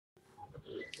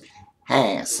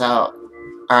Hey, so,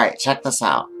 alright, check this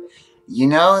out. You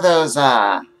know those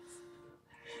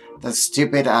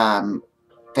stupid,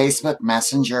 Facebook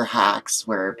Messenger hacks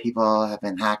where people have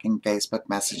been hacking Facebook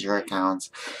Messenger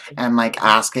accounts and, like,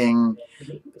 messaging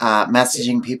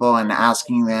people and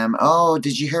asking them, oh,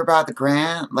 did you hear about the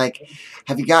grant? Like,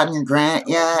 have you gotten your grant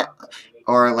yet?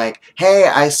 Or like, hey,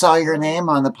 I saw your name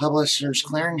on the Publishers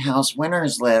Clearinghouse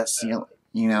winners list, you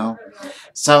know?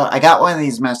 So I got one of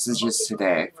these messages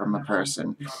today from a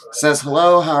person. It says,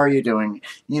 hello, how are you doing?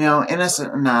 You know,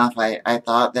 innocent enough, I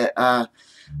thought that,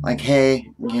 like,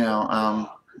 hey,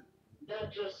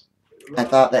 I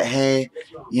thought that, hey,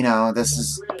 this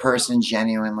is a person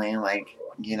genuinely, like,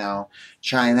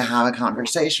 trying to have a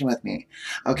conversation with me.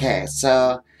 Okay,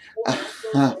 so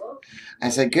I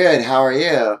said, good, how are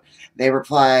you? They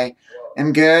reply,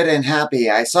 I'm good and happy.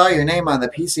 I saw your name on the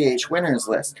PCH winners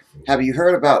list. Have you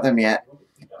heard about them yet?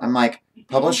 I'm like,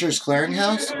 Publishers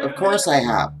Clearinghouse? Of course I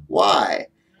have. Why?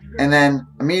 And then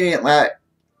immediately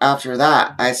after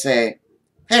that, I say,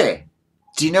 hey,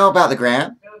 do you know about the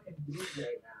grant?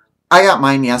 I got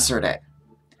mine yesterday.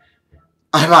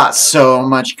 I bought so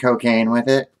much cocaine with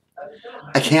it.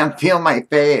 I can't feel my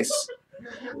face,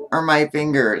 or my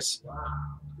fingers,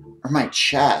 or my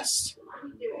chest.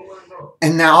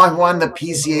 And now I won the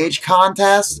PCH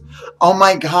contest? Oh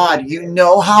my god, you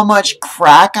know how much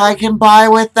crack I can buy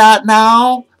with that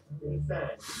now?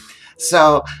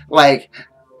 So, like,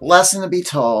 lesson to be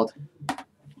told,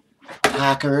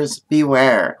 hackers,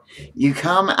 beware. You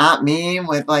come at me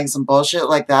with, like, some bullshit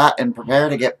like that and prepare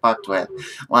to get fucked with.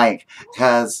 Like,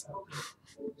 because,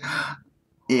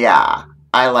 yeah,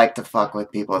 I like to fuck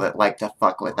with people that like to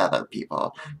fuck with other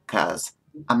people. Because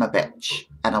I'm a bitch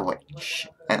and a witch.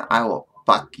 And I will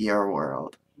fuck your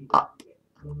world up.